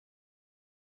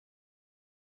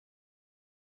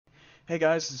Hey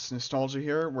guys, it's Nostalgia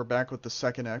here. We're back with the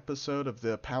second episode of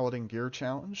the Paladin Gear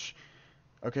Challenge.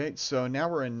 Okay, so now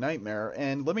we're in Nightmare,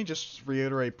 and let me just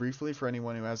reiterate briefly for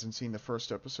anyone who hasn't seen the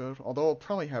first episode, although I'll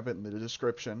probably have it in the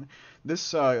description.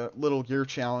 This little gear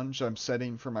challenge I'm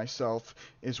setting for myself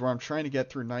is where I'm trying to get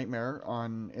through Nightmare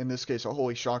on, in this case, a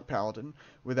Holy Shock Paladin,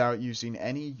 without using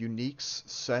any uniques,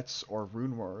 sets, or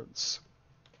rune words.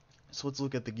 So let's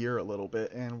look at the gear a little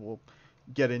bit, and we'll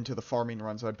get into the farming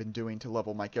runs I've been doing to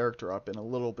level my character up in a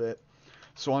little bit.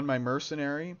 So on my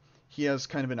mercenary, he has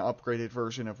kind of an upgraded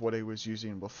version of what he was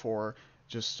using before,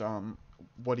 just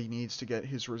what he needs to get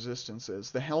his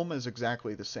resistances. The helm is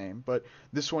exactly the same, but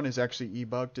this one is actually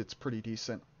e-bugged. It's pretty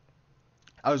decent.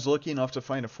 I was lucky enough to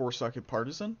find a 4-socket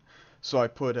partisan, so I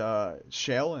put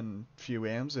shale and a few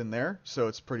AMs in there, so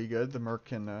it's pretty good. The merc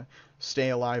can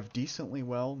stay alive decently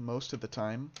well most of the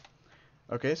time.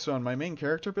 Okay, so on my main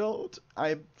character build,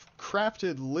 I've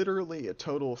crafted literally a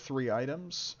total of 3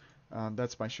 items.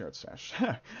 That's my shared stash.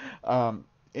 um,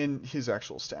 in his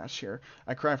actual stash here.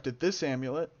 I crafted this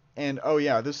amulet, and oh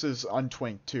yeah, this is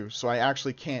untwinked too, so I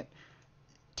actually can't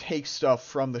take stuff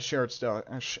from the shared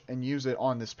stash and use it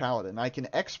on this paladin. I can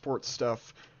export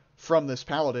stuff from this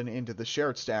paladin into the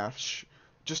shared stash,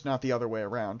 just not the other way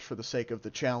around for the sake of the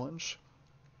challenge.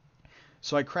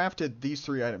 So I crafted these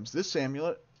 3 items. This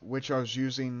amulet, which I was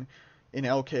using in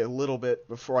LK a little bit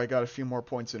before I got a few more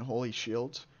points in Holy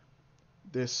Shield.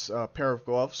 This pair of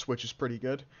gloves, which is pretty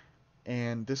good.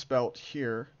 And this belt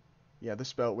here. Yeah,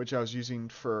 this belt, which I was using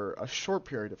for a short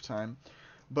period of time.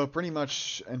 But pretty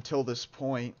much until this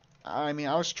point, I mean,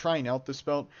 I was trying out this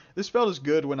belt. This belt is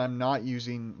good when I'm not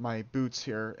using my boots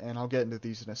here, and I'll get into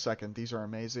these in a second. These are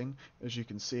amazing, as you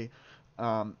can see.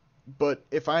 But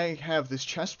if I have this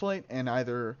chest plate and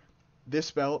either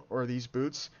this belt or these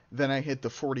boots, then I hit the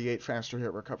 48 faster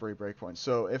hit recovery breakpoint.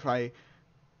 So if I'm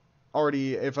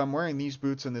wearing these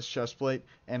boots and this chest plate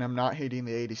and I'm not hitting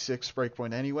the 86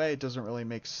 breakpoint anyway, it doesn't really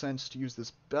make sense to use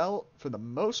this belt for the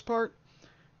most part.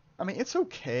 I mean, it's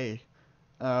okay,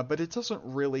 but it doesn't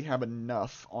really have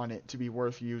enough on it to be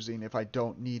worth using if I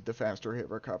don't need the faster hit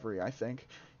recovery, I think,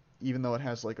 even though it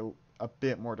has like a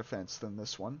bit more defense than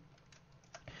this one.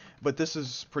 But this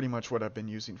is pretty much what I've been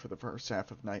using for the first half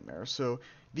of Nightmare. So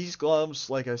these gloves,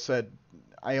 like I said,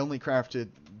 I only crafted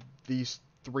these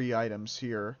 3 items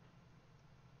here.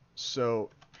 So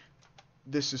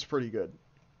this is pretty good,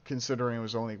 considering it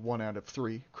was only 1 out of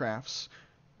 3 crafts.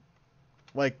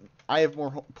 Like, I have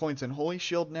more points in Holy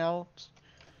Shield now.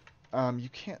 You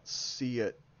can't see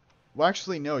it. Well,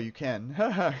 actually, no, you can.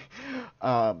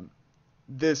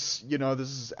 This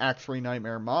is Act 3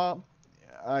 Nightmare Mob.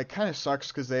 It kind of sucks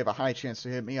because they have a high chance to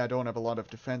hit me. I don't have a lot of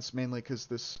defense, mainly because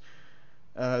this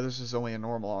is only a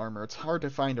normal armor. It's hard to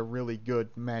find a really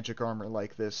good magic armor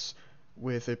like this,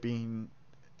 with it being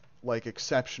like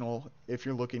exceptional if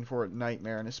you're looking for a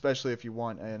Nightmare, and especially if you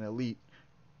want an elite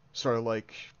sort of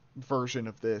like version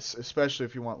of this, especially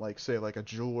if you want like say like a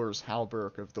jeweler's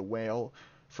halberd of the whale,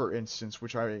 for instance,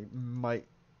 which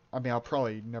I'll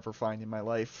probably never find in my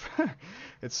life.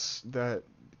 It's that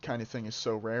kind of thing is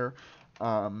so rare.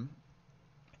 Um,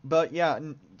 but yeah,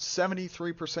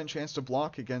 73% chance to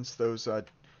block against those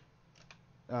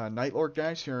Night Lord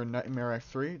guys here in Nightmare Act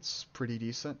 3. It's pretty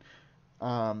decent.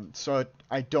 So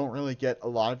I don't really get a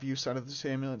lot of use out of this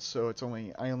amulet, so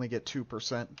I only get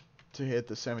 2% to hit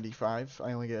the 75.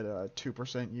 I only get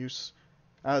 2% use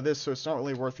out of this, so it's not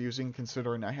really worth using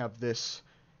considering I have this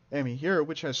Emmy here,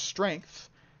 which has strength.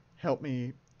 Helps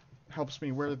me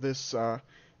wear this or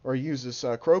use this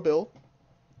Crowbill.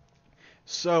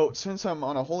 So since I'm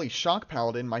on a Holy Shock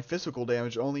Paladin, my physical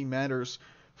damage only matters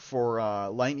for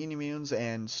lightning immunes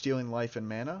and stealing life and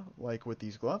mana, like with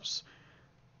these gloves.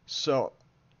 So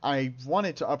I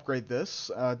wanted to upgrade this.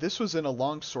 This was in a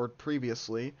longsword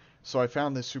previously, so I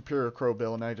found this superior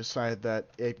Crowbill, and I decided that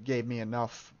it gave me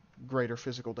enough greater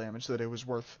physical damage that it was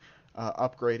worth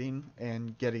upgrading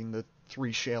and getting the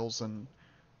 3 shales. And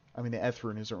I mean, the Eth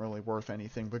rune isn't really worth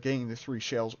anything, but getting the 3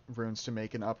 shale runes to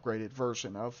make an upgraded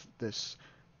version of this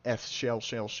Eth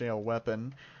shale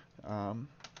weapon. Um,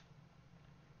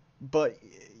 but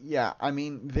yeah, I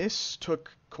mean, this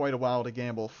took quite a while to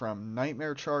gamble from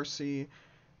Nightmare Charcy.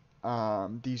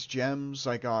 These gems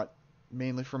I got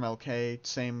mainly from LK,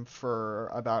 same for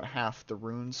about half the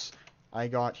runes I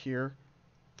got here.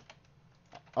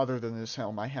 Other than this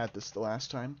helm, I had this the last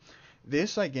time.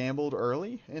 This I gambled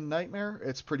early in Nightmare.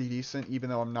 It's pretty decent, even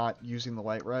though I'm not using the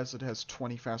light res. It has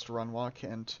 20 fast run walk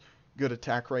and good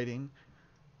attack rating.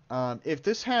 If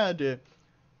this had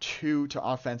 2 to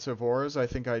offensive auras, I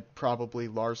think I'd probably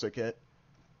Larzik it.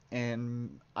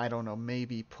 And, I don't know,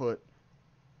 maybe put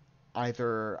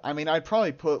either, I mean, I'd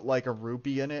probably put like a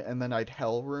rupee in it, and then I'd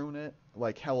hell rune it,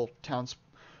 like hell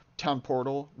town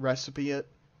portal recipe it,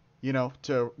 you know,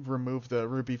 to remove the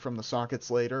rupee from the sockets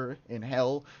later in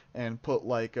hell, and put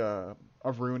like a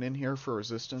rune in here for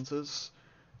resistances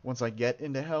once I get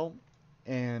into hell,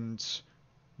 and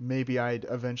maybe I'd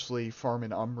eventually farm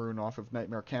an rune off of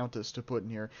Nightmare Countess to put in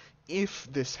here if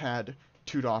this had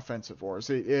two offensive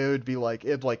wars. It would be like,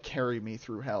 it'd like carry me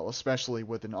through hell, especially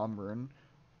with an rune,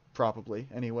 probably,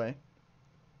 anyway.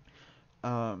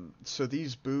 So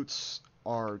these boots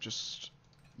are just,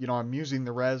 you know, I'm using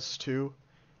the res too,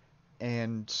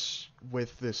 and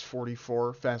with this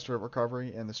 44 fast rate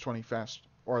recovery and this 20 fast,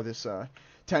 or this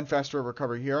 10 fast rate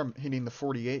recovery here, I'm hitting the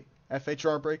 48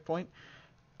 FHR breakpoint.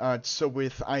 So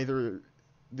with either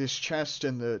this chest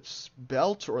and the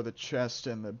belt or the chest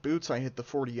and the boots, I hit the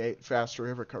 48 fast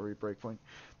rate recovery breakpoint.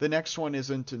 The next one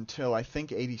isn't until I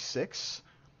think 86.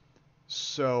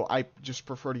 So I just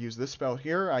prefer to use this belt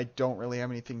here. I don't really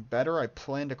have anything better. I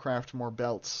plan to craft more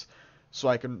belts so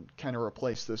I can kind of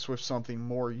replace this with something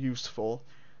more useful.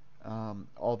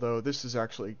 Although this is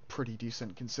actually pretty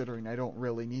decent considering I don't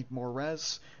really need more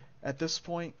res at this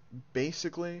point,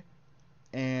 basically.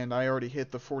 And I already hit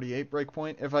the 48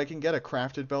 breakpoint. If I can get a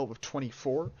crafted belt with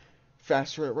 24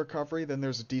 fast rate recovery, then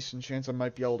there's a decent chance I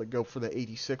might be able to go for the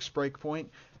 86 breakpoint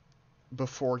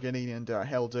before getting into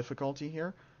hell difficulty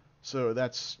here. So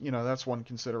that's, you know, that's one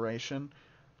consideration.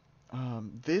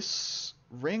 This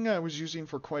ring I was using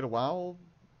for quite a while.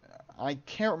 I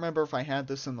can't remember if I had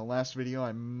this in the last video.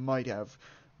 I might have.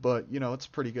 But, you know, it's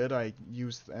pretty good. I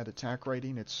use that attack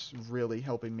rating. It's really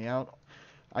helping me out.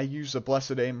 I use a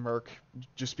Blessed Aim Merc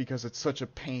just because it's such a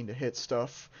pain to hit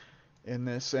stuff in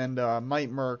this. And Might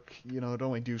Merc, you know, it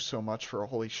only do so much for a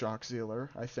Holy Shock Sealer,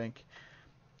 I think.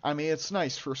 I mean, it's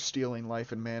nice for stealing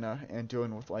life and mana and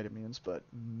doing with light immunes, but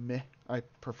meh, I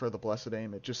prefer the Blessed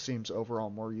Aim. It just seems overall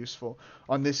more useful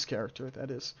on this character,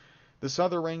 that is. This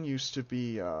other ring used to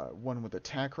be one with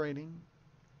attack rating.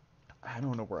 I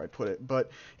don't know where I'd put it,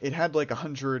 but it had like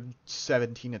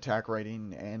 117 attack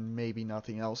rating and maybe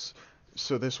nothing else.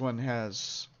 So this one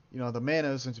has, you know, the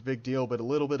mana isn't a big deal, but a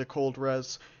little bit of cold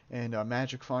res and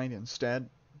magic find instead.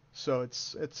 So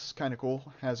it's kind of cool.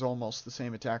 Has almost the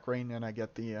same attack rating, and I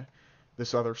get the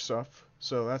this other stuff.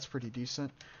 So that's pretty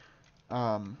decent.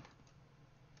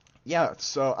 Yeah,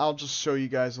 so I'll just show you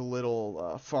guys a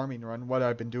little farming run, what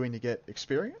I've been doing to get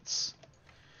experience.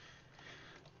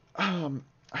 I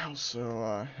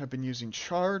also have been using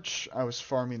charge. I was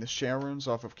farming the share runes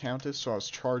off of Countess, so I was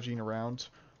charging around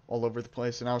all over the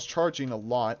place, and I was charging a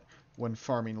lot when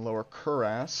farming Lower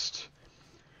Kurast.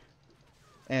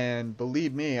 And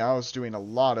believe me, I was doing a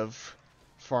lot of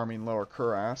farming Lower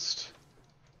Kurast.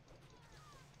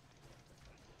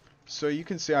 So you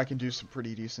can see I can do some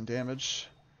pretty decent damage.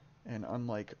 And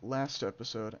unlike last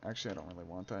episode, actually I don't really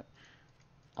want that.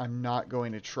 I'm not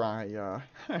going to try,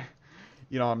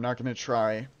 you know, I'm not going to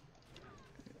try,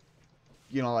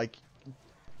 you know, like,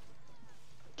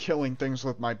 killing things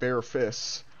with my bare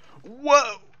fists.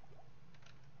 Whoa!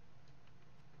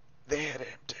 They had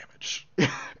amp damage.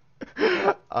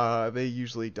 They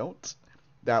usually don't.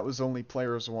 That was only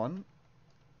players 1.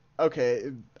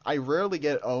 Okay, I rarely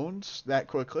get owned that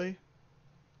quickly.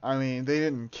 I mean, they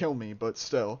didn't kill me, but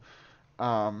still.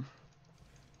 So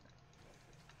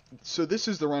this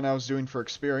is the run I was doing for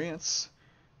experience.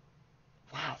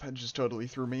 Wow, that just totally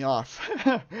threw me off.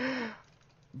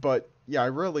 But, yeah, I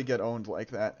rarely get owned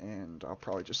like that, and I'll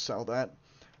probably just sell that.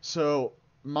 So,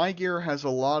 my gear has a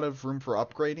lot of room for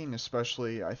upgrading,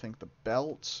 especially, I think, the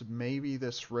belt, maybe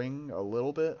this ring a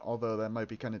little bit, although that might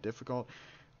be kind of difficult.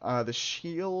 The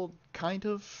shield, kind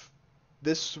of.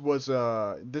 This was,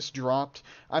 this dropped.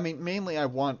 I mean, mainly I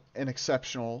want an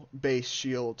exceptional base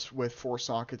shield with 4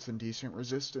 sockets and decent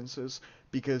resistances,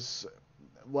 because,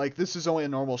 like, this is only a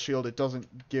normal shield. It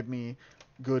doesn't give me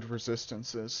good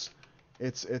resistances.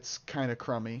 It's kind of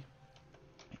crummy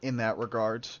in that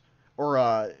regard.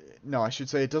 Or, no, I should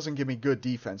say it doesn't give me good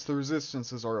defense. The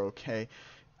resistances are okay.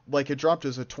 Like, it dropped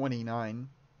as a 29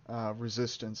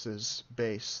 resistances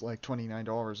base, like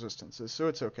 $29 resistances, so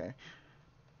it's okay.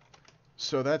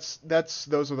 So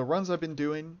those are the runs I've been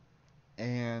doing,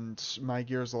 and my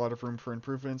gear has a lot of room for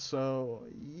improvement, so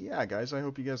yeah, guys, I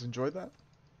hope you guys enjoyed that.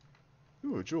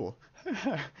 Ooh, a jewel.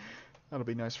 That'll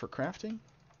be nice for crafting.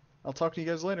 I'll talk to you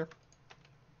guys later.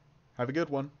 Have a good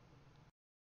one.